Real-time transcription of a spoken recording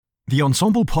The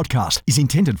Ensemble podcast is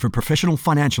intended for professional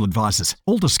financial advisors.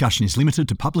 All discussion is limited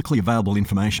to publicly available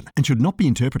information and should not be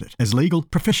interpreted as legal,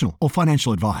 professional, or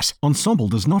financial advice. Ensemble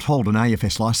does not hold an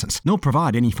AFS license nor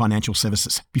provide any financial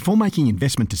services. Before making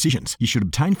investment decisions, you should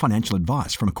obtain financial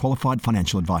advice from a qualified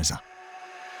financial advisor.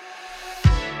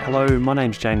 Hello, my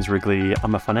name's James Wrigley.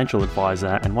 I'm a financial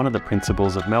advisor and one of the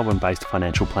principals of Melbourne-based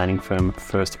financial planning firm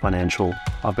First Financial.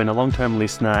 I've been a long-term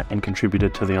listener and contributor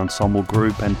to the Ensemble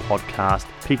group and podcast,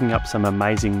 picking up some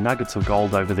amazing nuggets of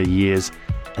gold over the years.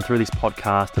 And through this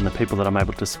podcast and the people that I'm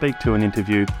able to speak to and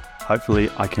interview, hopefully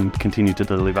I can continue to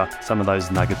deliver some of those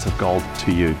nuggets of gold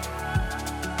to you.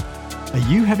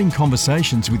 Are you having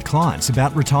conversations with clients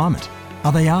about retirement?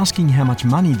 Are they asking how much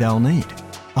money they'll need?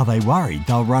 Are they worried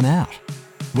they'll run out?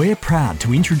 We're proud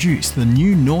to introduce the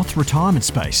new North Retirement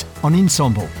Space on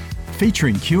Ensemble,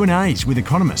 featuring Q&As with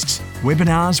economists,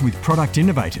 webinars with product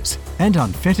innovators, and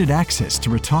unfettered access to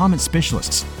retirement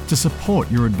specialists to support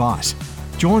your advice.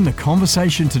 Join the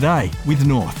conversation today with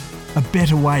North, a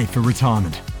better way for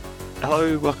retirement.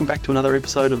 Hello, welcome back to another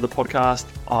episode of the podcast.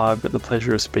 I've got the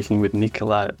pleasure of speaking with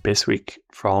Nicola Beswick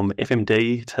from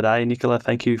FMD today. Nicola,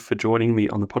 thank you for joining me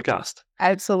on the podcast.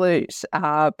 Absolute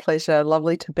pleasure.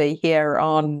 Lovely to be here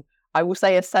on, I will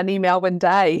say, a sunny Melbourne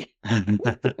day.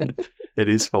 It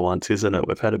is for once, isn't it?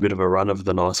 We've had a bit of a run of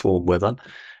the nice warm weather.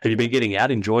 Have you been getting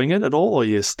out, enjoying it at all, or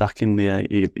you're stuck in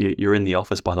you're in the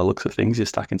office by the looks of things? You're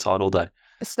stuck inside all day?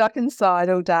 Stuck inside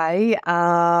all day,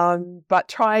 but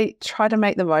try to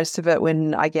make the most of it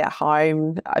when I get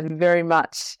home. I'm very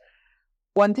much,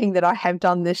 one thing that I have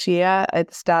done this year at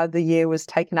the start of the year was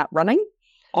taken up running.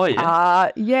 Oh,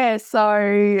 yeah.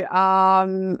 So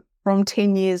from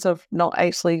 10 years of not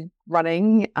actually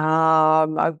running,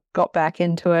 I got back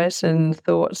into it and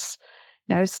thought,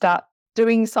 start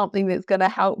doing something that's going to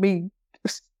help me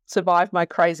survive my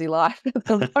crazy life at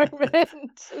the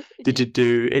moment. Did you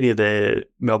do any of the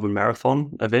Melbourne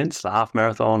Marathon events, the half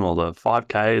marathon or the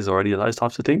 5Ks or any of those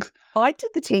types of things? I did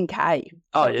the 10K.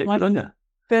 Oh, yeah, good on you.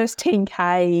 First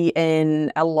 10K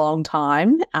in a long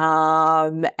time,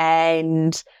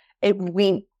 and it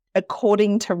went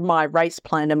according to my race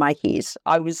plan in my head.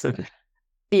 I was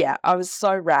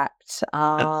so wrapped.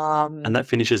 And that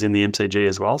finishes in the MCG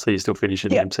as well, so you still finish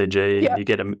in the MCG. Yeah.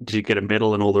 Did you get a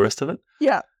medal and all the rest of it?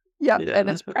 Yeah, and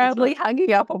it's proudly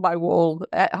hanging up on my wall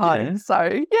at home. Yeah.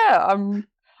 So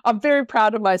I'm very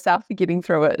proud of myself for getting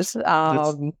through it.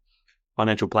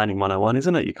 Financial planning 101,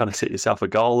 isn't it? You kind of set yourself a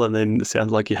goal, and then it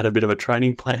sounds like you had a bit of a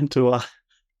training plan to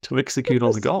execute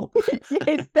on the goal.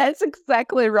 Yes, that's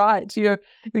exactly right. You're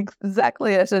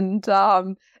exactly it. And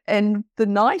the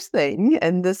nice thing,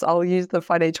 and this I'll use the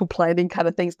financial planning kind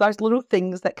of things, those little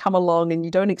things that come along and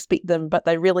you don't expect them, but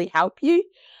they really help you.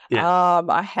 Yeah.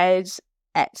 I had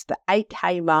at the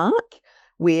 8K mark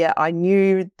where I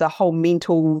knew the whole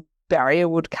mental barrier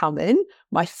would come in,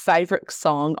 my favourite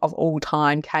song of all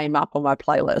time came up on my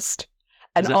playlist.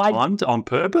 And is that timed on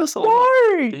purpose? Or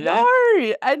No.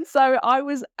 And so I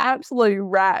was absolutely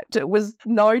wrapped. It was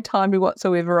no timing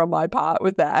whatsoever on my part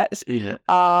with that. Yeah.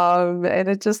 And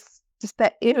it just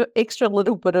that extra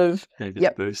little bit of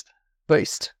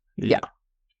boost. Yeah.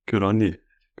 Good on you.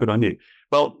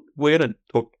 Well, we're going to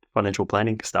talk financial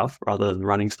planning stuff rather than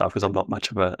running stuff because I'm not much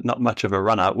of a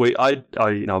runner. I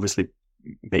obviously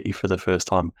met you for the first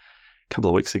time a couple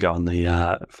of weeks ago on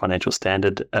the Financial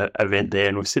Standard event there,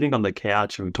 and we're sitting on the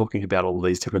couch and we're talking about all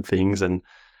these different things, and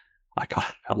I kind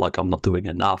of felt like I'm not doing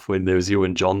enough when there was you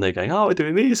and John there going, oh, we're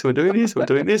doing this. I'm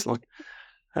like,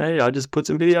 hey, I just put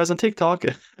some videos on TikTok.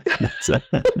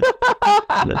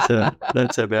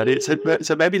 That's about it.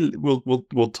 So maybe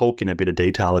we'll talk in a bit of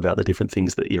detail about the different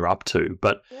things that you're up to.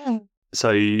 But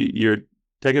so you're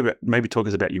maybe talk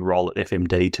us about your role at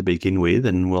FMD to begin with,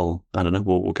 and we'll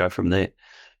go from there.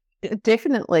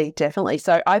 Definitely.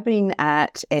 So I've been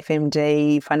at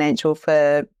FMD Financial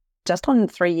for just on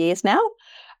 3 years now.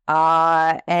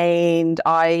 And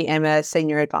I am a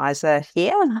senior advisor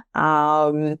here.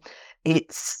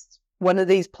 It's one of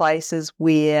these places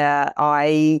where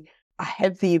I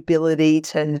have the ability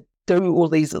to do all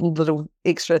these little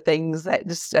extra things that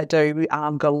just I do.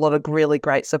 Got a lot of really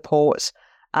great support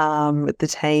with the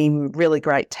team, really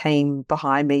great team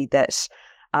behind me that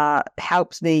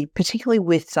helps me, particularly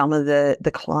with some of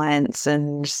the clients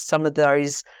and some of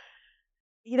those.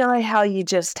 You know how you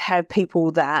just have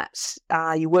people that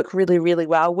you work really, really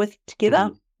well with together?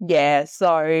 Mm-hmm. Yeah,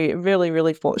 so really,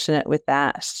 really fortunate with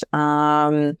that.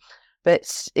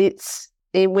 But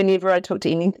whenever I talk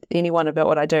to anyone about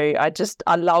what I do,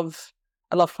 I love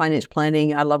financial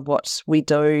planning. I love what we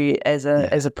do as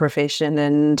a profession,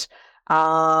 and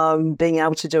being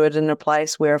able to do it in a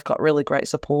place where I've got really great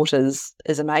support is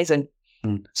amazing.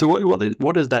 So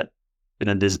what is that?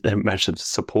 There's a bunch of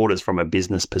supporters from a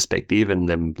business perspective and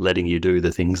them letting you do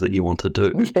the things that you want to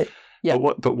do. Yeah.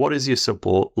 But what does your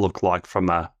support look like from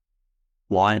a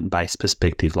client-based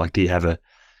perspective? Like, do you have an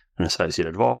associate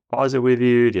advisor with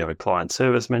you? Do you have a client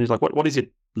service manager? Like, what does your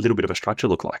little bit of a structure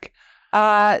look like?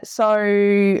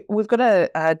 So we've got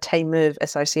a team of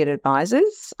associate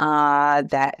advisors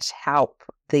that help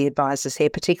the advisors here,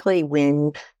 particularly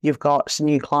when you've got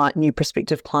new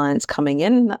prospective clients coming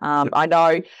in. I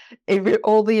know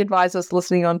all the advisors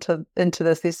listening into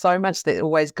this, there's so much that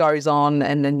always goes on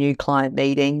in a new client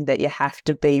meeting that you have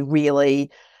to be really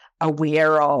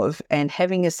aware of, and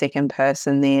having a second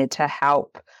person there to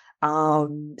help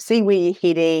see where you're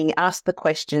heading, ask the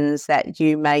questions that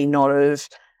you may not have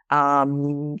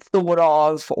thought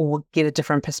of, or get a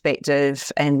different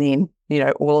perspective, and then,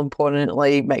 all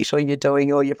importantly, make sure you're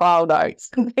doing all your file notes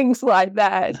and things like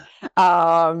that.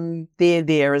 They're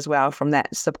there as well from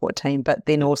that support team. But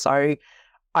then also,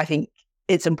 I think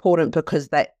it's important because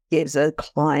that gives a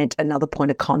client another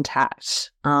point of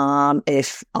contact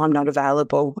if I'm not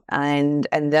available, and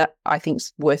that, I think,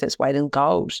 is worth its weight in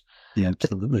gold. Yeah,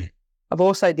 absolutely. I've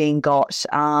also then got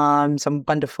some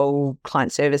wonderful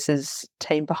client services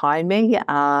team behind me.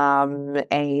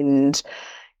 And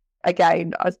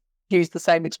again, I use the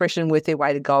same expression, with their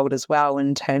weight of gold as well,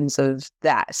 in terms of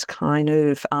that kind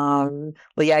of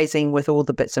liaising with all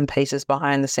the bits and pieces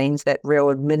behind the scenes, that real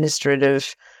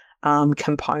administrative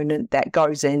component that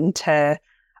goes into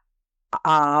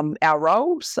our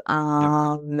roles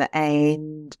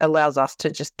and allows us to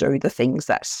just do the things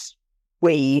that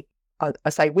I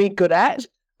say we're good at.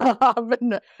 So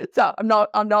I'm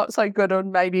not so good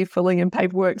on maybe filling in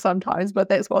paperwork sometimes, but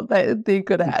that's what they're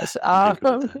good at.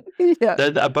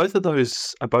 Yeah. Are both of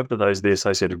those, the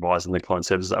associate advisor and the client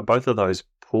services, are both of those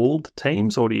pooled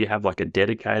teams, or do you have like a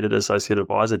dedicated associate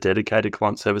advisor, dedicated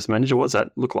client service manager? What does that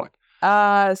look like?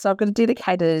 So I've got a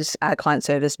dedicated client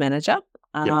service manager,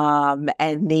 and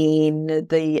then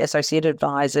the associate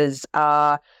advisors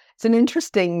are, it's an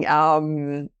interesting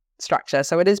structure.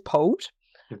 So it is pooled,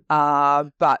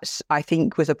 but I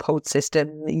think with a pooled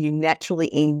system, you naturally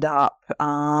end up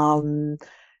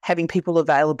having people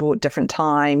available at different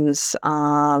times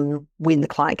when the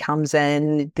client comes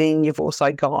in. Then you've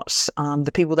also got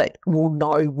the people that will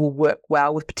work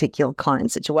well with particular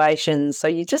client situations. So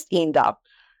you just end up,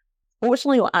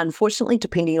 fortunately or unfortunately,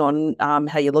 depending on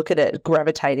how you look at it,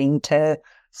 gravitating to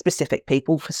specific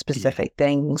people for specific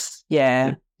things.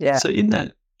 Yeah. So in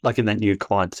that new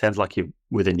client, sounds like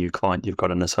with a new client, you've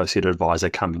got an associate advisor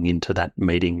coming into that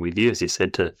meeting with you, as you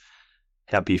said, to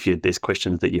help you if there's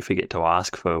questions that you forget to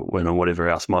ask for when or whatever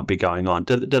else might be going on.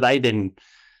 Do they then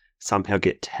somehow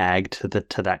get tagged to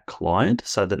that client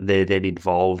so that they're then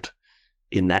involved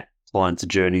in that client's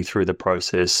journey through the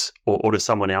process, or does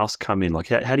someone else come in? Like,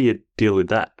 how do you deal with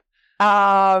that?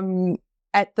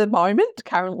 At the moment,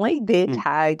 currently, they're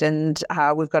tagged, and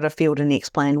we've got a field and next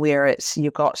plan where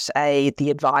you've got the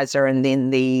advisor and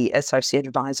then the associate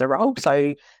advisor role.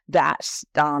 So that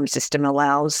system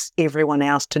allows everyone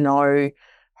else to know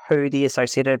who the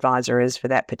associate advisor is for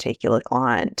that particular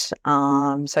client.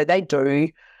 So they do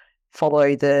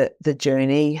follow the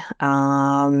journey,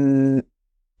 and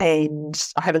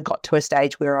I haven't got to a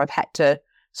stage where I've had to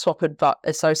swap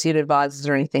associate advisors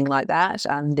or anything like that.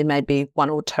 There may be one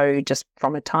or two just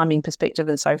from a timing perspective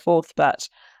and so forth, but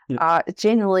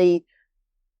generally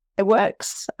it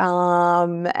works.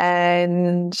 And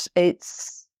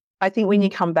I think when you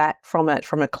come back from it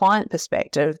from a client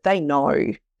perspective, they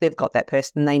know they've got that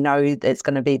person. They know there's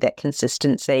going to be that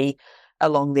consistency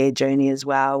along their journey as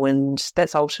well. And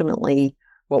that's ultimately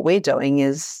what we're doing,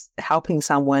 is helping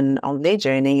someone on their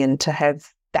journey, and to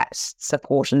have that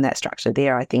support and that structure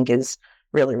there, I think, is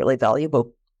really, really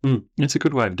valuable. It's a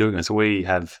good way of doing it. So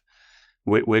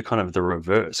we're kind of the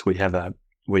reverse. We have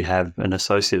an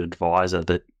associate advisor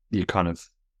that you kind of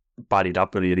buddied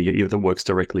up with, that works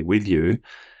directly with you,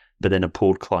 but then a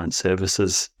pooled client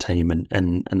services team,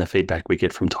 and the feedback we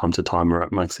get from time to time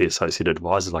amongst the associate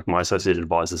advisors, like my associate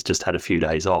advisor's just had a few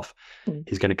days off.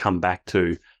 He's going to come back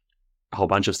to a whole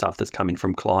bunch of stuff that's coming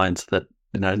from clients that,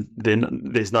 then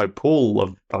there's no pool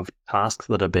of tasks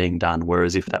that are being done.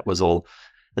 Whereas if that was all,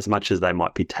 as much as they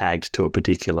might be tagged to a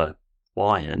particular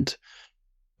client,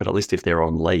 but at least if they're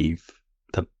on leave,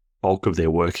 the bulk of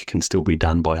their work can still be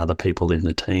done by other people in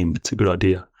the team. It's a good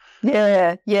idea.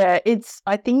 Yeah.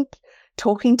 I think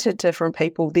talking to different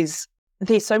people, there's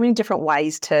so many different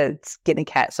ways to skin a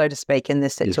cat, so to speak, in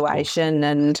this situation.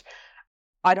 And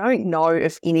I don't know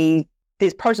if any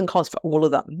there's pros and cons for all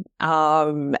of them.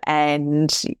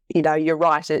 And, you're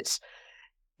right.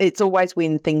 It's always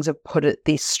when things are put at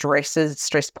these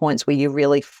stress points where you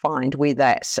really find where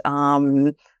that,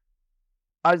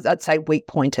 I'd say weak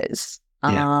pointers.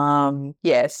 So,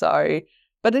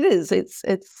 but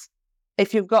it's,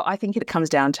 if you've got, I think it comes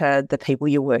down to the people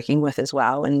you're working with as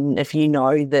well. And if you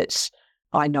know that,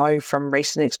 I know from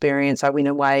recent experience, I went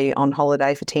away on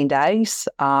holiday for 10 days.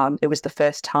 It was the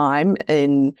first time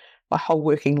in my whole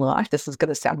working life, this is going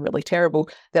to sound really terrible,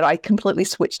 that I completely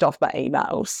switched off my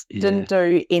emails, didn't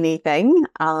do anything.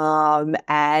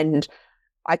 And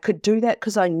I could do that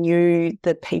because I knew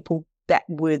the people that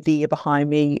were there behind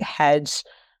me had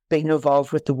been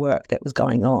involved with the work that was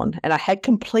going on. And I had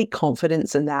complete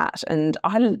confidence in that. And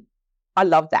I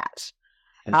love that.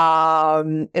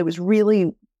 It was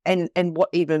really, and what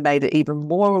even made it even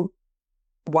more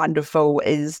wonderful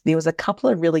is there was a couple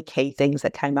of really key things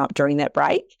that came up during that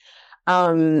break,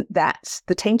 that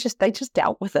the team just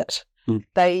dealt with it.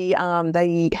 They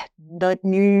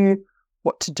knew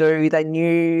what to do. They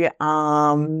knew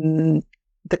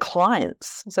the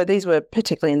clients. So these were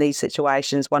particularly in these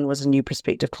situations. One was a new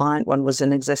prospective client. One was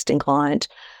an existing client,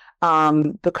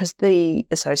 because the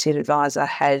associate advisor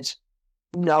had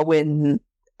been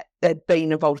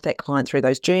involved with that client through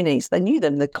those journeys. They knew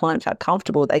them. The client felt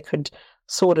comfortable. They could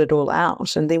sort it all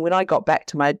out. And then when I got back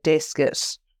to my desk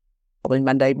at probably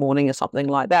Monday morning or something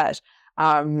like that,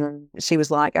 she was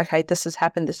like, okay, this has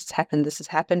happened,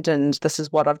 and this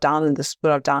is what I've done, and this is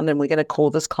what I've done, and we're going to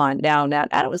call this client now. And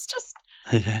it was just,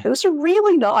 it was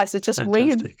really nice. It just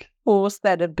reinforced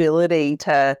that ability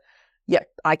to,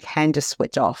 I can just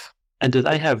switch off. And do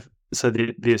they have, so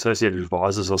the associated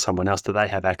advisors or someone else, do they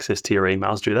have access to your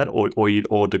emails, do that?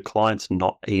 Or do clients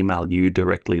not email you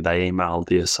directly, they email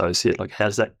the associate? Like,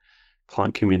 how's that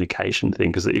client communication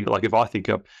thing? Because like, if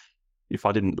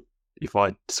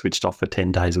I switched off for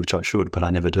 10 days, which I should, but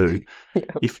I never do,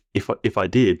 if I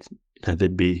did,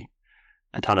 there'd be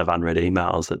a ton of unread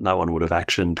emails that no one would have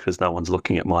actioned because no one's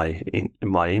looking at my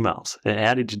emails.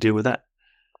 How did you deal with that?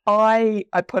 I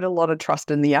put a lot of trust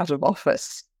in the out of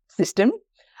office system.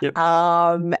 Yep.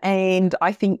 And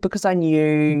I think because I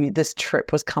knew this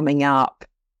trip was coming up,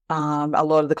 a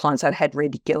lot of the clients I'd had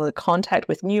regular contact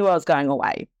with knew I was going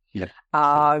away. Yeah.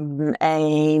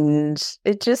 And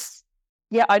it just,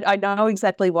 I know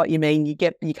exactly what you mean. You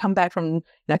come back from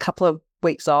a couple of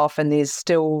weeks off and there's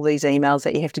still these emails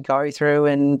that you have to go through,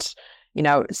 and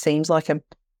it seems like a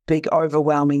big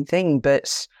overwhelming thing,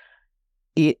 but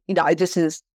it this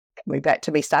is coming back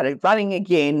to me started running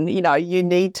again. You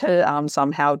need to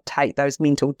somehow take those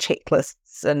mental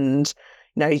checklists and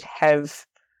have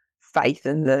faith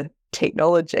in the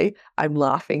technology. I'm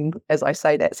laughing as I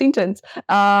say that sentence,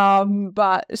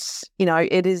 but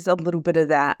it is a little bit of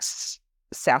that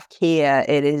self-care.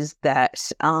 It is that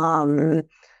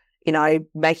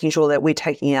making sure that we're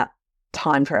taking out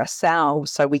time for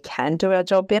ourselves so we can do our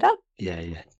job better.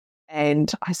 Yeah.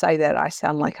 And I say that I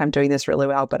sound like I'm doing this really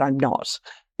well, but I'm not.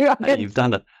 Hey, you've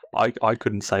done it. I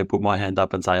couldn't put my hand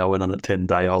up and say I went on a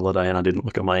 10-day holiday and I didn't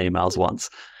look at my emails once.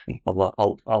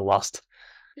 I'll last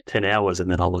 10 hours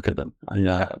and then I'll look at them.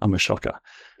 I'm a shocker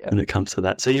when it comes to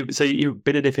that. So you've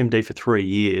been at FMD for 3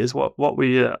 years. What were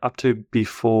you up to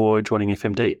before joining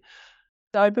FMD?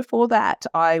 So before that,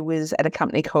 I was at a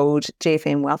company called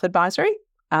GFM Wealth Advisory,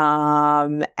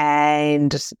 and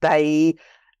they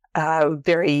are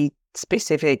very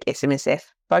specific SMSF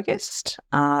focused.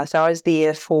 So I was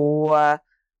there for,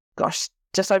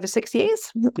 just over 6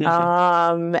 years.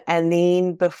 And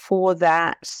then before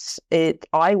that,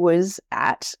 I was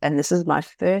at, and this is my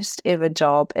first ever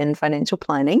job in financial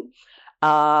planning,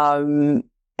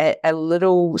 at a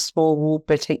little small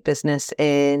boutique business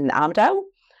in Armidale.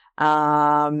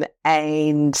 And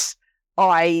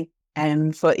I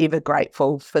am forever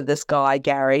grateful for this guy,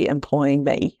 Gary, employing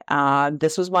me.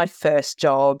 This was my first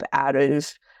job out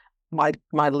of my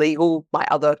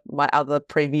other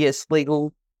previous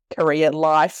legal career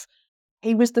life.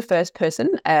 He was the first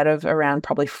person out of around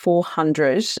probably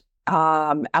 400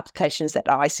 applications that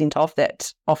I sent off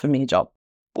that offered me a job.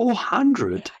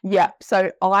 400? Yeah. So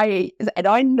I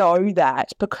know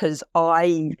that because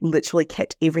I literally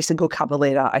kept every single cover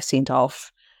letter I sent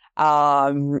off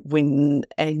when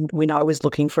I was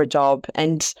looking for a job.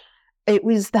 And it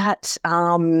was that,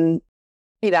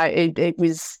 it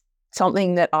was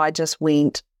something that I just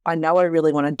went, I know I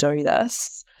really want to do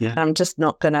this. Yeah. And I'm just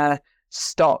not going to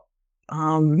stop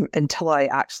until I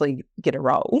actually get a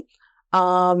role.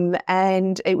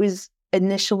 And it was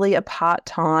initially a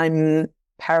part-time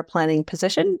paraplanning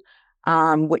position,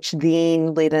 which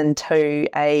then led into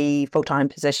a full-time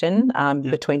position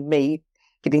between me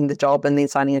getting the job and then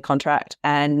signing a contract.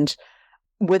 And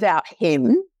without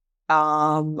him,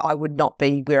 I would not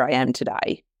be where I am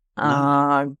today.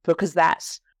 Because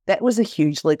that was a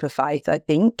huge leap of faith, I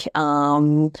think.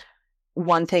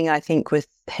 One thing I think with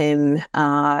him,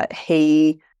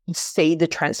 he see the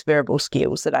transferable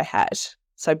skills that I had.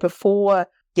 So before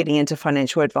getting into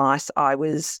financial advice, I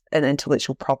was an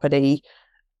intellectual property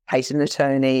patent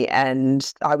attorney,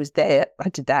 and I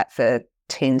did that for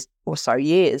 10 or so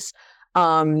years.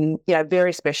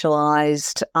 Very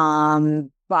specialised.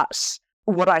 But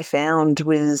what I found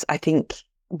was, I think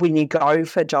when you go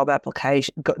for job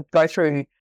application, go through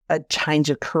a change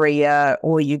of career,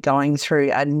 or you're going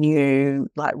through a new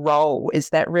role, is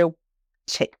that real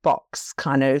checkbox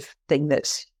kind of thing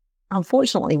that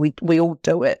unfortunately we all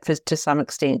do it to some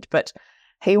extent. But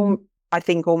he, I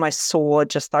think, almost saw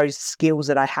just those skills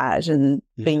that I had and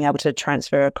being able to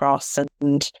transfer across.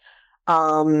 And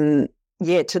to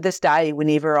this day,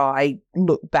 whenever I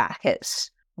look back at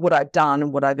what I've done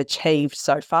and what I've achieved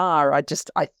so far, I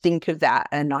think of that,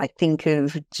 and I think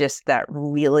of just that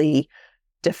really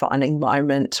defining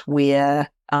moment where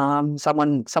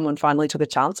someone finally took a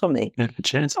chance on me. A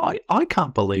chance. I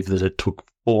can't believe that it took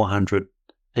 400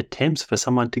 attempts for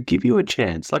someone to give you a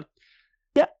chance.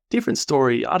 Different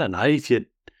story. I don't know if you're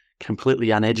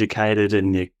completely uneducated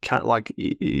and you can't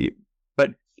but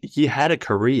you had a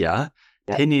career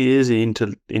 10 years in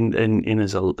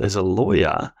as a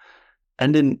lawyer,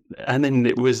 and then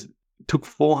took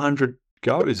 400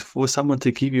 goes for someone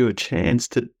to give you a chance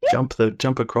to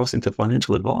jump across into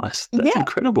financial advice. That's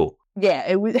incredible. Yeah,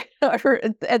 it was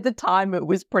at the time. It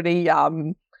was pretty.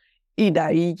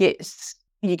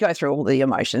 You go through all the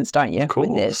emotions, don't you? Of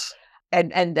course.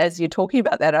 And as you're talking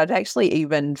about that, I'd actually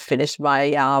even finished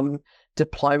my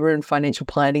diploma in financial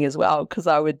planning as well, because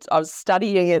I was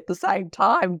studying at the same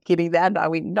time, getting that. And I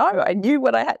went, no, I knew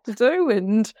what I had to do,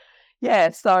 and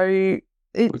so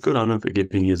it's good on them for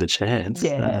giving you the chance.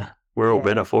 Yeah. We're all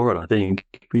better for it, I think,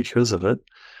 because of it.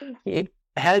 Thank you.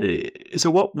 So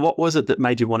what was it that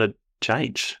made you want to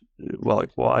change?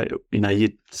 Why? You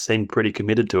seem pretty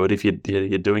committed to it if you're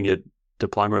doing your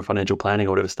diploma in financial planning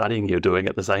or whatever studying you're doing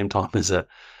at the same time as a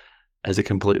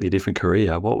completely different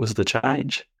career. What was the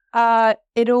change?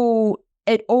 It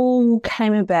all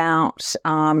came about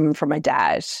from my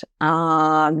dad.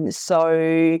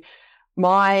 So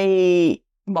my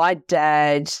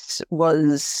dad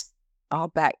was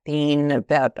back then,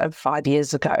 about 5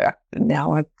 years ago.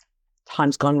 Now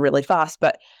time's gone really fast,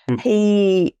 but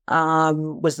he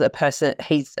was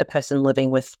he's a person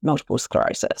living with multiple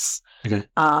sclerosis. Okay.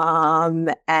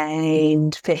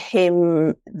 And for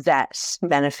him, that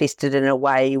manifested in a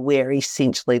way where he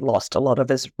essentially lost a lot of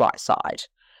his right side.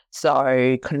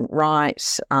 So couldn't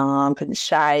write, couldn't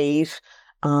shave.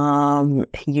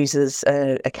 He uses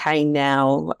a cane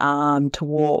now to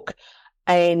walk.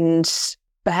 And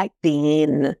back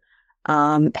then,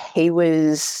 he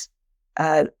was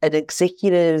an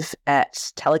executive at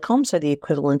Telecom, so the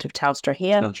equivalent of Telstra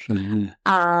here. Telstra,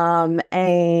 yeah.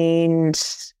 And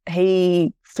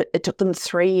it took them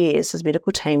 3 years, his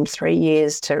medical team, 3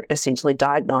 years to essentially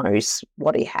diagnose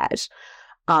what he had.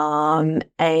 And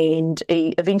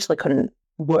he eventually couldn't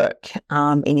work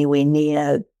anywhere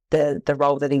near the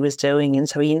role that he was doing, and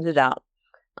so he ended up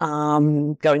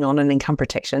going on an income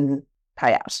protection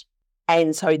payout.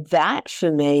 And so that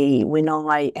for me,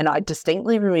 I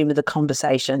distinctly remember the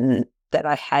conversation that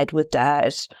I had with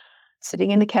Dad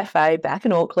sitting in a cafe back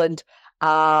in Auckland,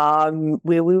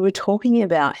 where we were talking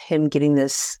about him getting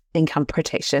this income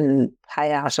protection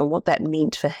payout and what that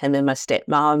meant for him and my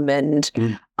stepmom, and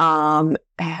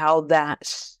how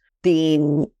that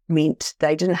then meant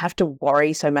they didn't have to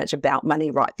worry so much about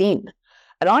money right then.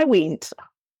 And I went,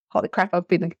 holy crap, I've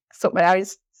been sort my own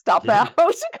stuff out.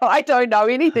 I don't know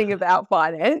anything about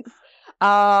finance.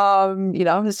 I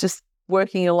was just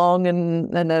working along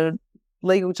in a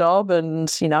legal job, and,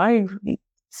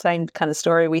 same kind of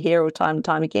story we hear all time and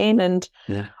time again. And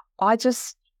I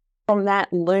just, from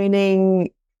that,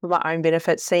 learning for my own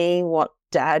benefit, seeing what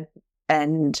Dad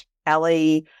and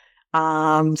Ellie,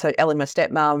 so Ellie, my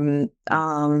stepmum,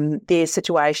 their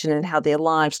situation and how their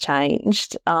lives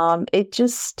changed, it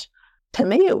just, to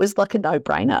me, it was like a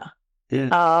no-brainer.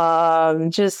 Yeah.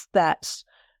 Just that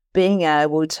being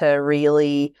able to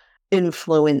really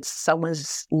influence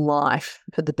someone's life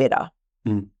for the better.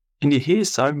 And you hear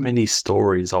so many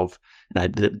stories of,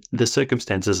 the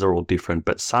circumstances are all different,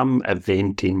 but some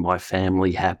event in my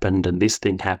family happened and this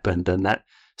thing happened and that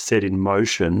set in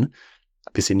motion,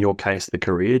 this in your case, the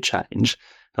career change.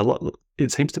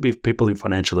 It seems to be people in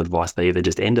financial advice, they either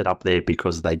just ended up there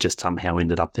because they just somehow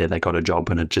ended up there, they got a job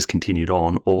and it just continued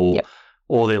on, or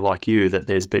or they're like you, that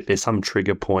there's some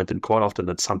trigger point, and quite often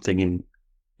it's something in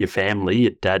your family,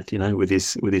 your dad, with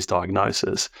his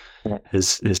diagnosis,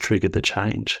 has triggered the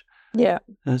change. Yeah,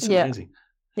 that's amazing.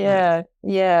 Yeah.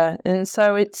 And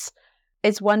so it's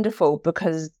wonderful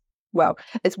because, well,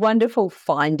 it's wonderful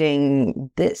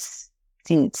finding this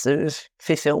sense of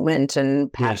fulfillment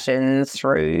and passion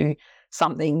through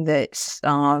something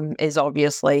that is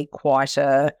obviously quite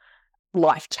a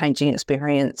life-changing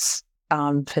experience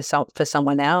for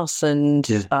someone else. And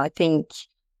I think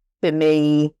for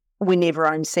me, whenever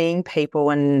I'm seeing people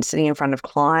and sitting in front of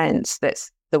clients, that's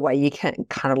the way you can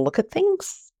kind of look at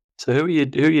things. So who are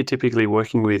you typically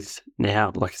working with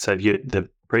now? Like, so the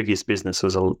previous business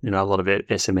was a lot of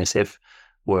SMSF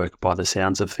work by the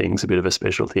sounds of things, a bit of a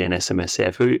specialty in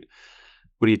SMSF.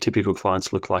 What do your typical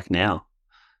clients look like now?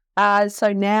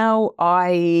 So now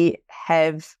I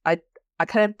kind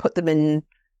of put them in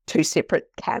two separate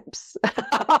camps.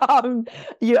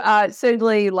 You are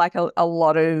certainly like a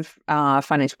lot of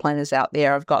financial planners out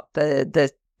there. I've got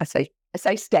the I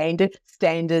say standard,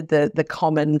 the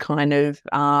common kind of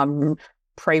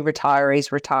pre-retirees,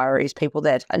 retirees, people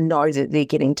that know that they're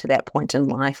getting to that point in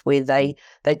life where they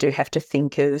do have to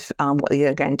think of what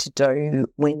they're going to do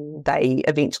when they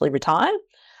eventually retire.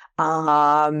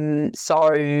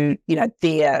 So,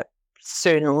 they're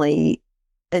certainly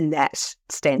in that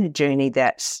standard journey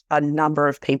that a number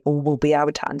of people will be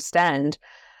able to understand.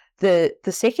 The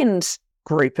second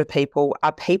group of people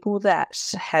are people that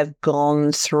have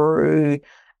gone through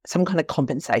some kind of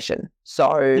compensation.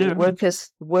 So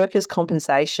workers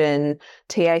compensation,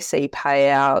 TAC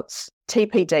payouts,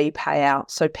 TPD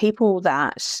payouts. So people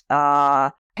that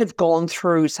have gone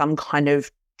through some kind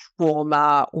of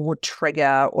trauma or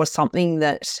trigger or something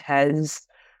that has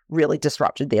really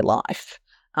disrupted their life.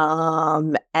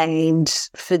 And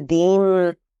for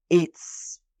them,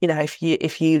 it's,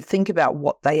 if you think about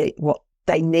what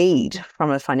they need from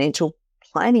a financial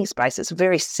planning space, it's a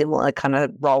very similar kind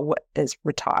of role as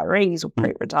retirees or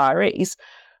pre-retirees.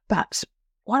 But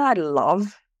what I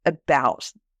love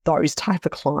about those type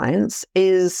of clients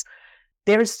is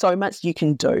there is so much you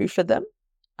can do for them.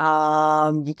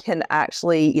 You can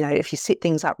actually, if you set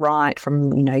things up right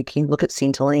from, you can look at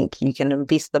Centrelink, you can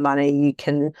invest the money, you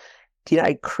can,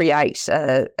 create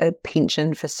a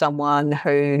pension for someone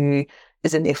who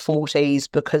is in their 40s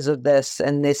because of this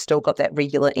and they've still got that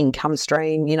regular income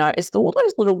stream. It's all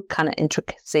those little kind of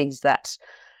intricacies that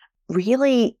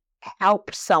really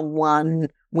help someone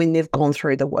when they've gone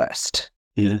through the worst.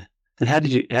 Yeah. And how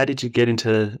did you get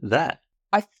into that?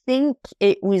 I think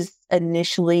it was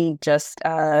initially just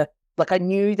I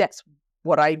knew that's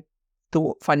what I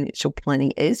thought financial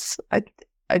planning is.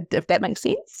 If that makes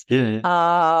sense. Yeah.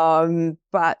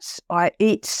 But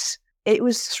it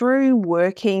was through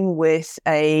working with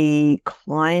a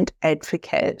client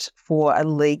advocate for a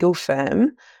legal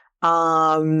firm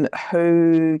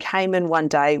who came in one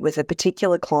day with a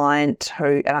particular client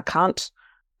and I can't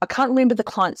remember the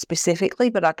client specifically,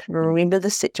 but I can remember the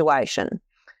situation.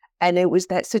 And it was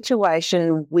that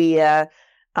situation where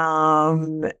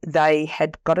they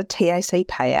had got a TAC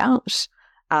payout.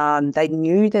 They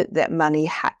knew that money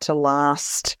had to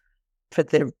last for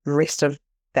the rest of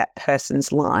that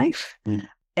person's life.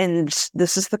 And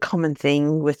this is the common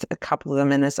thing with a couple of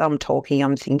them. And as I'm talking,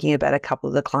 I'm thinking about a couple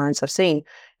of the clients I've seen.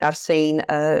 I've seen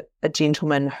a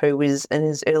gentleman who was in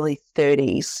his early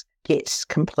 30s get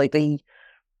completely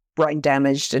brain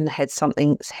damaged and has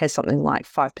something like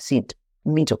 5%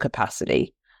 mental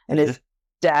capacity. And his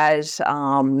dad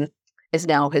is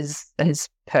now his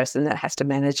person that has to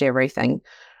manage everything.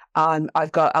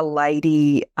 I've got a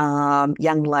lady,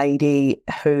 young lady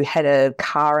who had a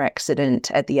car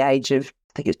accident at the age of,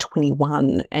 I think it's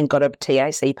 21 and got a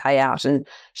TAC payout, and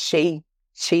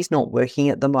she's not working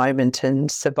at the moment and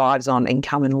survives on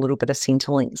income and a little bit of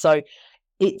Centrelink. So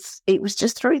it was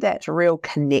just through that real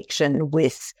connection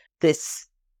with this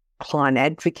client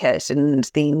advocate and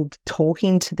then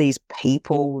talking to these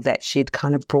people that she'd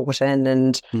kind of brought in,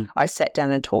 and I sat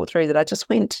down and talked through that. I just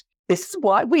went, this is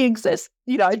why we exist.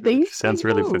 These sounds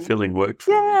people. really fulfilling work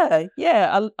for you.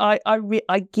 Yeah.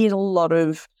 I get a lot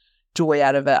of joy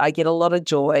out of it. I get a lot of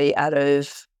joy out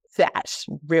of that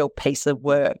real piece of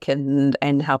work and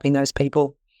helping those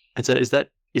people. And so is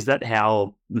that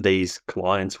how these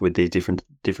clients with these different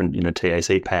TAC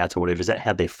payouts or whatever, is that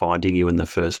how they're finding you in the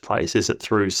first place? Is it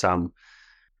through some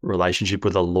relationship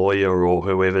with a lawyer or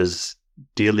whoever's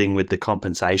dealing with the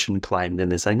compensation claim? Then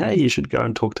they're saying, hey, you should go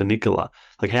and talk to Nicola.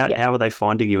 Like how are they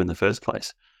finding you in the first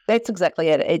place? That's exactly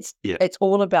it. It's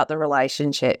all about the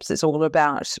relationships. It's all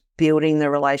about building the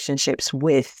relationships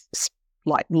with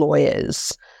like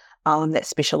lawyers, that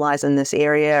specialise in this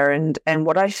area. And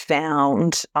what I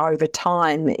found over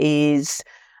time is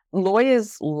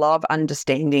lawyers love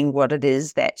understanding what it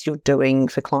is that you're doing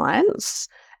for clients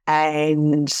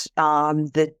and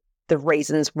the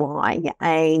reasons why.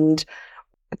 And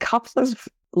a couple of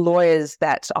lawyers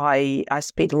that I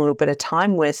spent a little bit of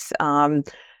time with,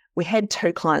 we had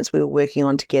 2 clients we were working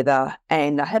on together,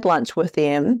 and I had lunch with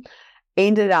them,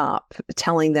 ended up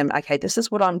telling them, okay, this is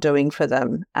what I'm doing for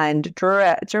them, and drew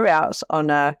out on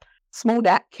a small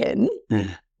napkin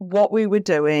what we were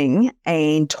doing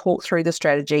and talked through the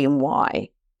strategy and why.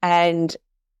 And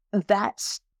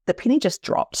that's, the penny just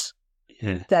dropped.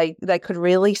 Yeah. They could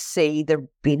really see the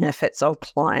benefits of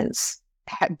clients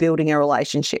building a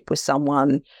relationship with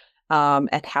someone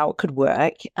and how it could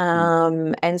work.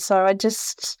 And so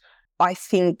I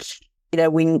think,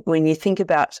 when you think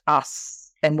about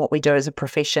us and what we do as a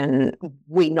profession,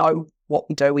 we know what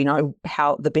we do, we know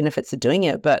how the benefits of doing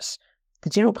it, but the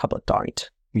general public don't.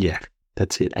 Yeah,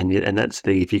 that's it. And that's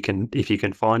if you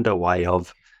can find a way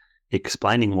of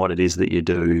explaining what it is that you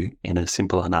do in a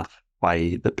simple enough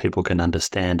way that people can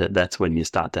understand it, that's when you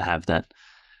start to have that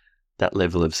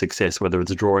level of success, whether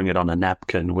it's drawing it on a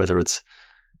napkin, whether it's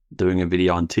doing a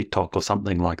video on TikTok or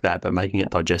something like that, but making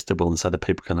it digestible and so that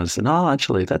people can understand, oh,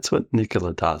 actually, that's what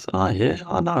Nicola does. Oh, yeah,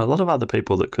 I know a lot of other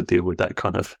people that could deal with that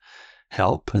kind of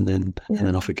help, and then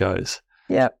off it goes.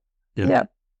 Yeah.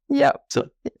 So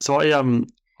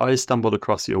I stumbled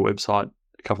across your website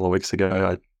a couple of weeks ago.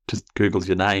 I just Googled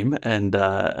your name, and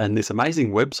this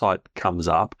amazing website comes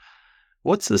up.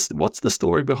 What's the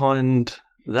story behind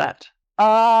that?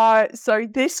 So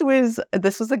this was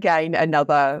again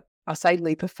another, I say,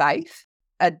 leap of faith.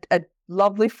 A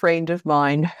lovely friend of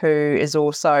mine who is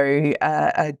also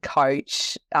a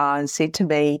coach said to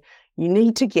me, you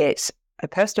need to get a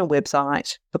personal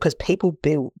website because people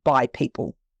buy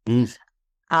people. He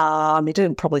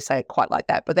didn't probably say it quite like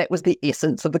that, but that was the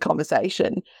essence of the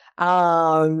conversation.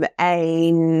 And,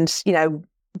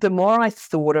 the more I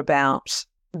thought about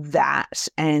that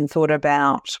and thought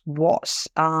about what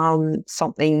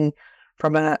something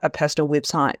from a personal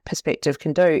website perspective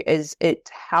can do is it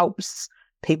helps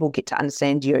people get to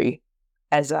understand you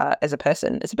as a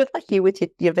person. It's a bit like you with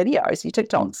your videos, your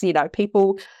TikToks.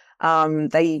 People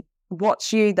they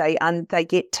watch you, they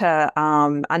get to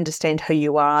understand who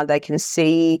you are. They can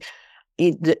see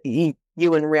you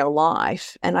in real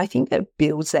life, and I think that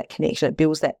builds that connection. It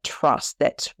builds that trust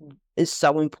that is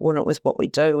so important with what we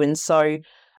do. And so,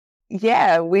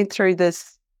 yeah, went through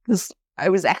this. I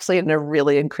was actually in a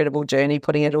really incredible journey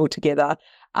putting it all together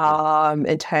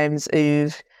in terms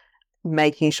of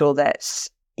making sure that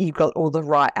you've got all the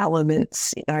right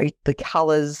elements, the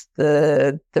colours,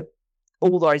 the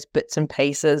all those bits and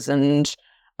pieces, and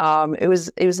it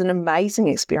was an amazing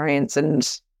experience,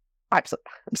 and I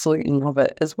absolutely love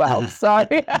it as well. So,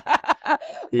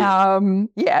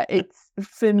 it's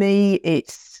for me,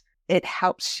 it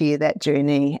helps share that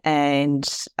journey and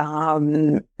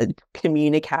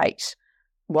communicate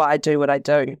why I do what I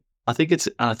do. I think it's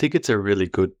a really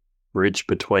good bridge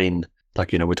between,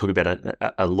 like, we're talking about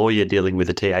a lawyer dealing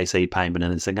with a TAC payment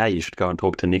and saying, hey, you should go and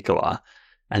talk to Nicola.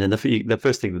 And then the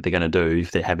first thing that they're going to do,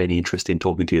 if they have any interest in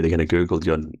talking to you, they're going to Google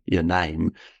your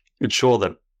name. And sure,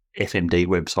 the FMD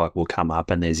website will come up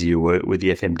and there's you with the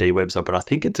FMD website, but I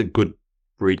think it's a good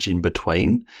bridge in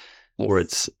between, or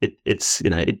it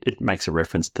makes a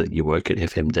reference that you work at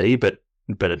FMD, but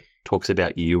it talks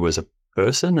about you as a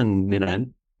person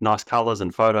and, nice colours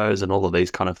and photos and all of these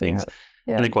kind of things.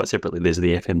 Yeah. And then quite separately, there's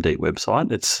the FMD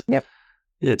website. It's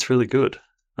really good.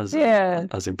 I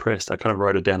was impressed. I kind of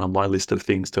wrote it down on my list of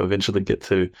things to eventually get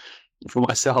to for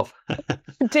myself.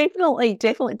 Definitely,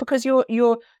 because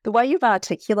the way you've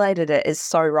articulated it is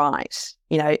so right.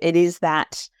 It is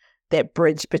that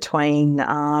bridge between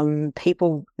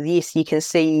people. Yes, you can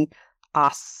see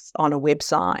us on a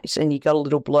website and you got a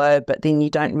little blurb, but then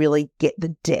you don't really get the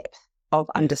depth of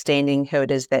understanding who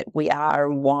it is that we are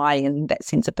and why, and that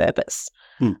sense of purpose,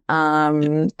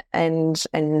 and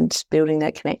building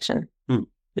that connection.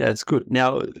 Yeah, it's good.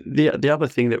 Now, the other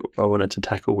thing that I wanted to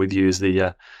tackle with you is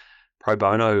the pro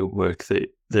bono work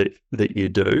that you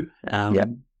do.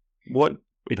 What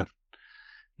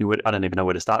I don't even know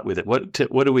where to start with it. What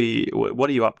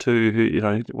are you up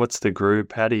to? What's the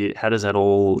group? How does that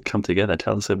all come together?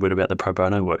 Tell us a bit about the pro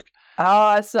bono work.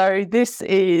 So this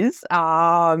is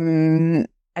another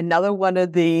one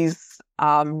of these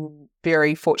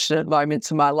very fortunate moments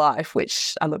in my life,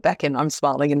 which I look back and I'm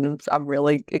smiling and I'm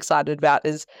really excited about,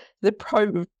 is the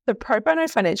Pro Bono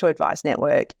Financial Advice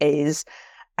Network is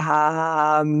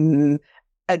a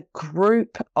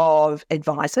group of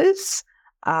advisors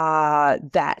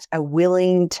that are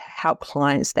willing to help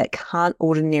clients that can't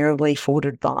ordinarily afford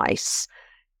advice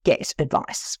get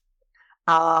advice.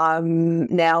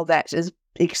 Now that is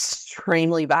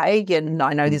extremely vague, and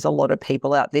I know there's a lot of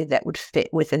people out there that would fit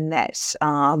within that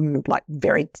like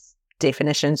very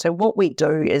definition. So what we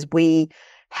do is we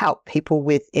help people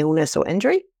with illness or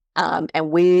injury,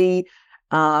 and we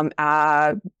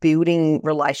are building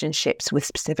relationships with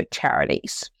specific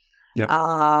charities. Yep.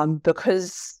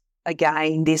 Because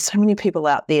again, there's so many people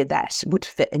out there that would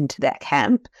fit into that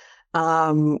camp.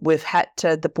 We've had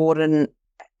to, the board and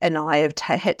I have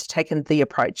had to take the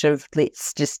approach of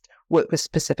let's just work with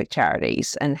specific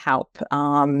charities and help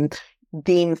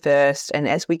them first. And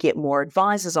as we get more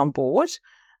advisors on board,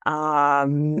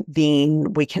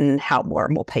 then we can help more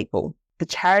and more people. The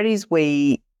charities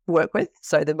we work with,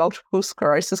 so the multiple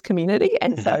sclerosis community,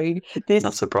 and so this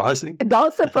not surprising. And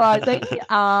that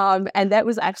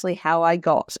was actually how I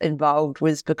got involved,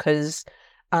 was because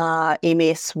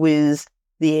MS was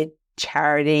their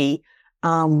charity.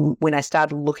 When I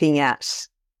started looking at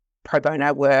pro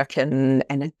bono work, and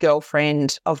a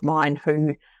girlfriend of mine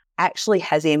who actually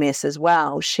has MS as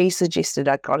well, she suggested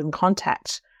I got in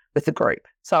contact with the group.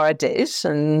 So I did,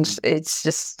 and it's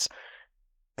just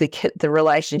the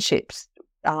relationships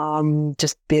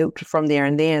just built from there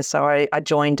and there. So I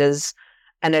joined as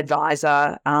an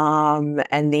advisor,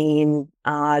 and then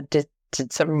did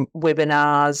some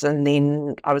webinars, and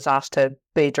then I was asked to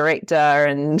be a director,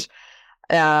 and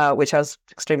which I was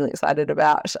extremely excited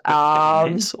about.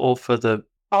 Or for the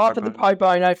for the Pro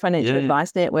Bono Financial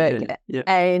Advice Network. Yeah.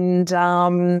 And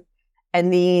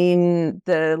then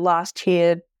the last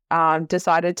chair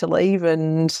decided to leave,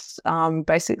 and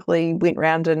basically went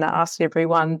round and asked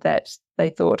everyone that they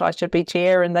thought I should be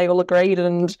chair, and they all agreed,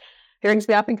 and he rings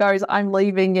me up and goes, I'm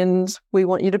leaving and we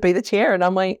want you to be the chair. And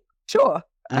I'm like, sure,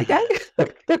 okay.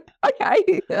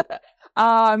 Okay.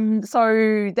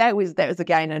 So that was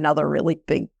again another really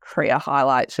big career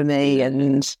highlight for me.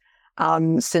 And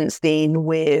since then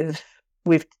we've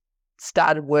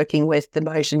started working with the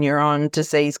motor neuron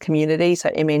disease community, so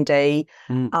MND,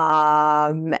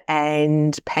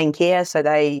 and pancare, so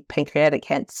pancreatic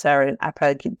cancer and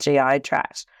upper GI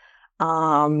tract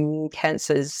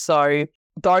cancers. So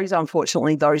those,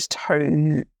 unfortunately, those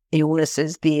two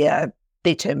illnesses, they're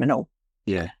terminal.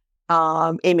 Yeah.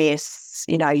 MS,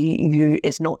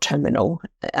 is not terminal.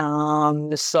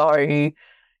 So,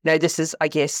 this is, I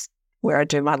guess, where I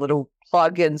do my little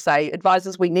plug and say,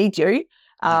 advisors, we need you.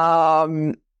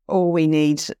 All we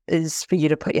need is for you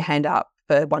to put your hand up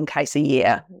for one case a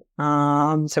year,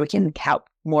 so we can help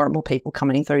more and more people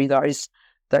coming through those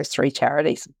three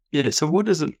charities. Yeah. So what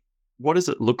does it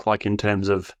look like in terms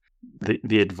of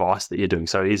the advice that you're doing?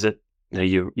 So is it,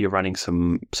 you're running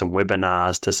some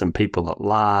webinars to some people at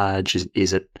large?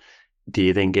 Do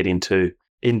you then get into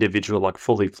individual, like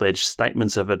fully fledged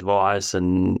statements of advice,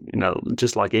 and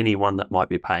just like anyone that might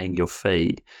be paying your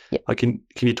fee? Yep. Can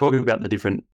you talk about the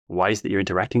different ways that you're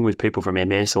interacting with people from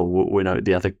MS or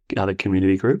the other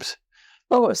community groups?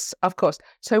 Of course.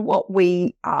 So what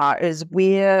we are is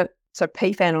so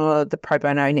PFAN, or the Pro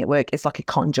Bono Network, is like a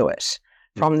conduit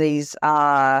from these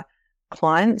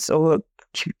clients or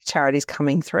charities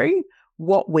coming through.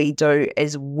 What we do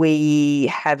is we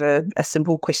have a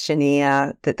simple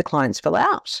questionnaire that the clients fill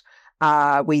out.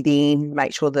 We then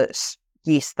make sure that,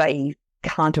 yes, they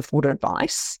can't afford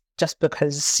advice just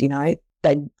because,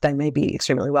 they may be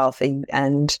extremely wealthy,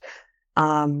 and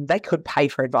they could pay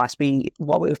for advice.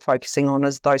 What we're focusing on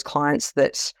is those clients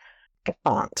that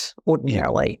can't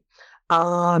ordinarily.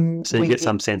 So you get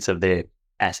some sense of their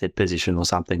asset position or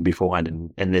something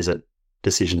beforehand, and there's a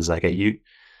decision is like, you,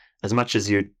 as much as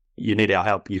you need our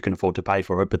help, you can afford to pay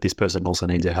for it, but this person also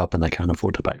needs our help and they can't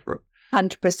afford to pay for it.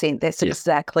 100%. That's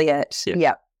exactly it.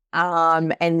 Yeah.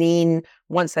 And then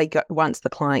once the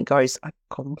client goes, I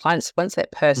call them clients, once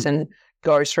that person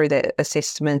goes through that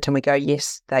assessment and we go,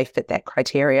 yes, they fit that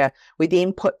criteria, we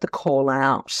then put the call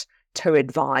out to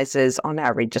advisors on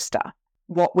our register.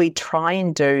 What we try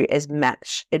and do is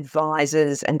match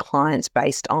advisors and clients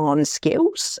based on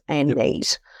skills and need.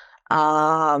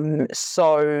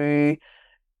 So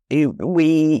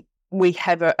we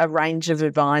have a range of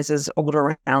advisors all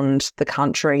around the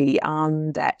country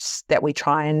that we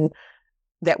try and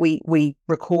that we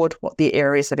record what their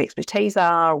areas of expertise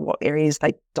are, what areas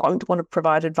they don't want to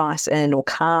provide advice in or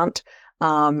can't,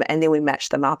 and then we match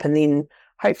them up. And then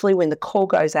hopefully when the call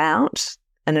goes out,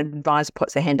 an advisor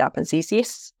puts their hand up and says,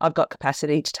 yes, I've got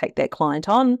capacity to take that client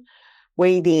on.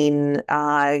 We then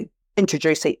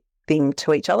introduce them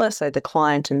to each other, so the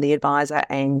client and the advisor,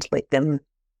 and let them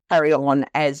carry on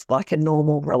as like a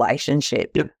normal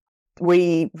relationship. Yep.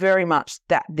 we very much,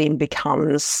 that then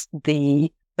becomes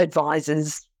the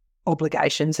advisor's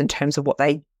obligations in terms of what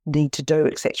they need to do,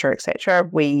 et cetera, et cetera.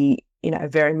 We,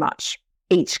 very much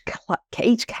each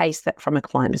case that from a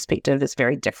client perspective is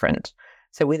very different.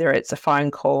 So whether it's a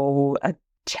phone call, a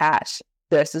chat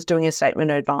versus doing a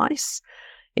statement of advice,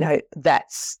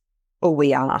 that's all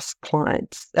we ask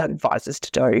advisors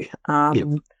to do.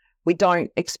 We don't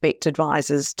expect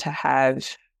advisors to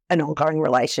have an ongoing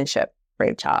relationship free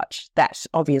of charge. That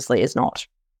obviously is not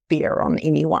fair on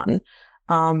anyone.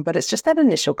 But it's just that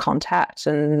initial contact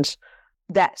and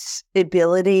that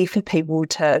ability for people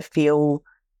to feel,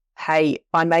 hey,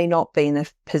 I may not be in a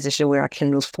position where I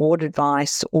can afford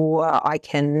advice, or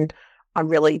I'm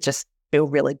really just feel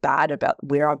really bad about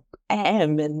where I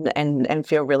am and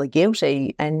feel really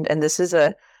guilty. And this is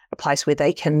a place where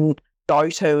they can go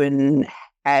to and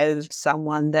have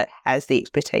someone that has the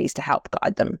expertise to help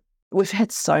guide them. We've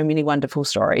had so many wonderful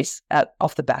stories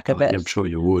off the back of it. I'm sure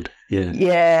you would.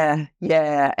 Yeah.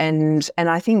 And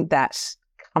I think that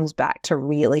comes back to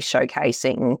really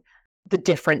showcasing the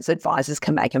difference advisors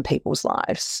can make in people's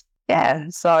lives. Yeah.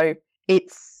 So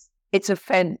it's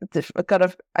again,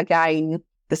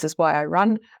 this is why I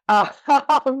run,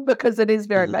 because it is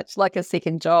very much like a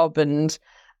second job, and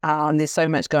there's so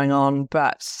much going on.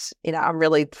 But, I'm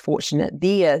really fortunate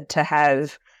there to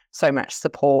have so much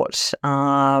support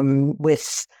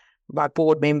with my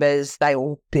board members. They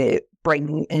all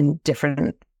bring in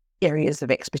different areas of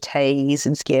expertise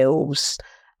and skills.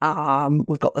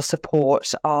 We've got the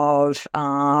support of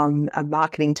a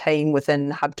marketing team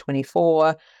within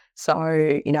Hub24.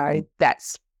 So,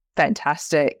 that's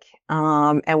fantastic.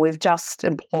 And we've just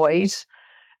employed,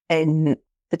 in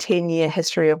the 10-year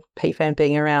history of PFAN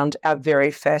being around, our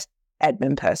very first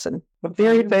admin person. The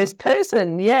very first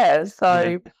person, yeah.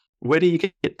 So, where do you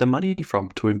get the money from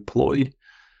to employ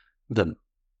them?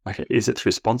 Like, is it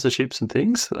through sponsorships and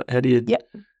things? How do you? Yep.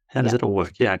 How does it all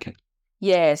work? Yeah. Okay.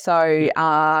 Yeah. So,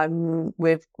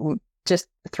 we've just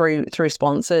through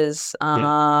sponsors,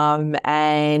 and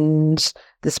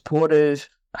the support of,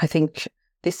 I think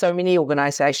there's so many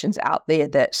organisations out there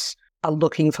that are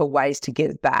looking for ways to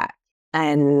give back.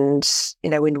 And,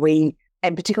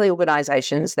 and particularly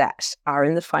organisations that are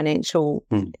in the financial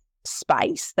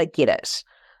space, they get it.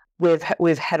 We've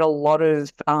had a lot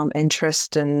of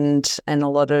interest and a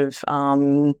lot of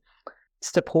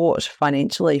support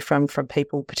financially from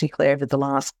people, particularly over the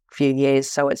last few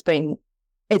years. So it's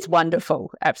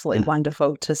wonderful, absolutely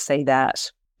wonderful to see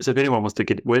that. So if anyone wants to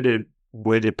get, where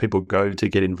do people go to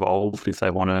get involved if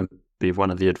they want to be one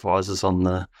of the advisors on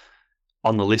the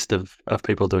list of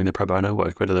people doing the pro bono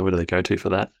work? Where do they go to for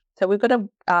that? So we've got a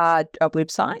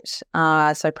website,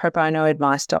 so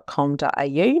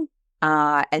probonoadvice.com.au.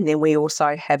 And then we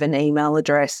also have an email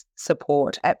address,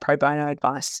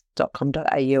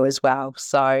 support@probonoadvice.com.au as well.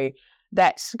 So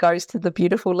that goes to the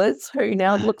beautiful Liz, who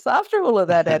now looks after all of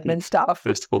that admin stuff.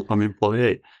 First full-time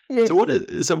employee. Yes. So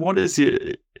what is your,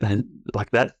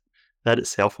 like that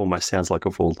itself almost sounds like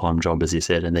a full-time job, as you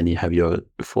said, and then you have your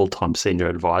full-time senior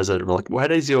advisor. Like, what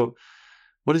does your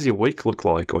week look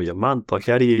like, or your month? Like,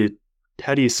 how do you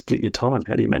split your time?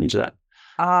 How do you manage that?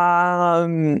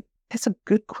 That's a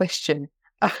good question.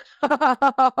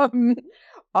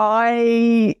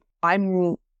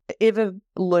 I'm ever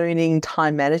learning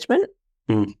time management.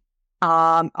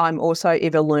 I'm also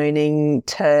ever learning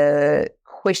to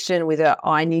question whether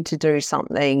I need to do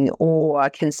something or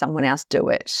can someone else do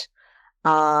it.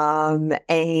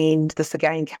 And this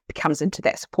again comes into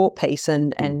that support piece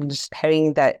and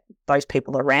having those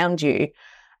people around you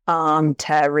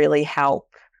to really help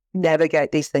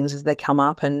navigate these things as they come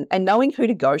up and knowing who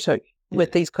to go to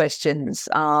with these questions.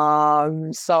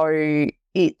 So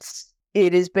it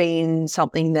has been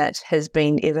something that has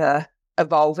been ever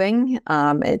evolving.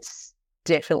 It's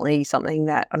definitely something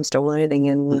that I'm still learning,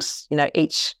 and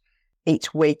each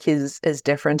week is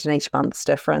different and each month's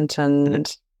different,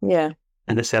 and yeah.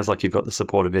 And it sounds like you've got the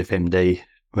support of FMD,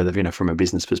 whether from a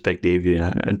business perspective,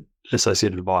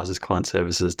 associated advisors, client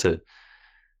services, to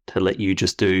let you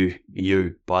just do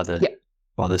you by the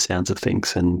sounds of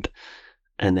things, and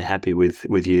they're happy with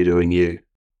you doing you.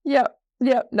 Yep.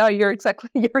 No, you're exactly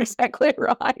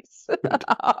right.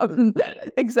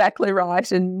 Exactly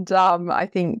right. And I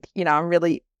think I'm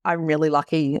really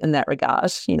lucky in that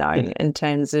regard. In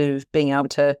terms of being able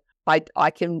to,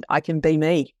 I can be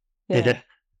me. Yeah.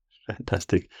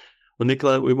 Fantastic. Well,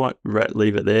 Nicola, we might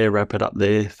leave it there, wrap it up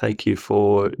there. Thank you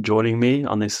for joining me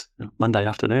on this Monday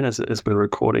afternoon as we're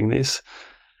recording this.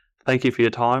 Thank you for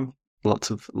your time. Lots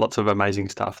of amazing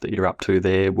stuff that you're up to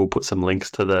there. We'll put some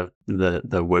links to the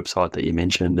website that you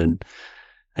mentioned, and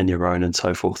and your own and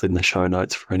so forth in the show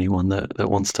notes for anyone that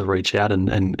wants to reach out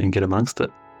and get amongst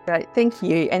it. Great, thank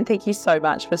you, and thank you so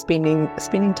much for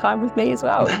spending time with me as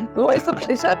well. Always a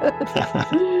pleasure.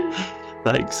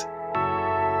 Thanks.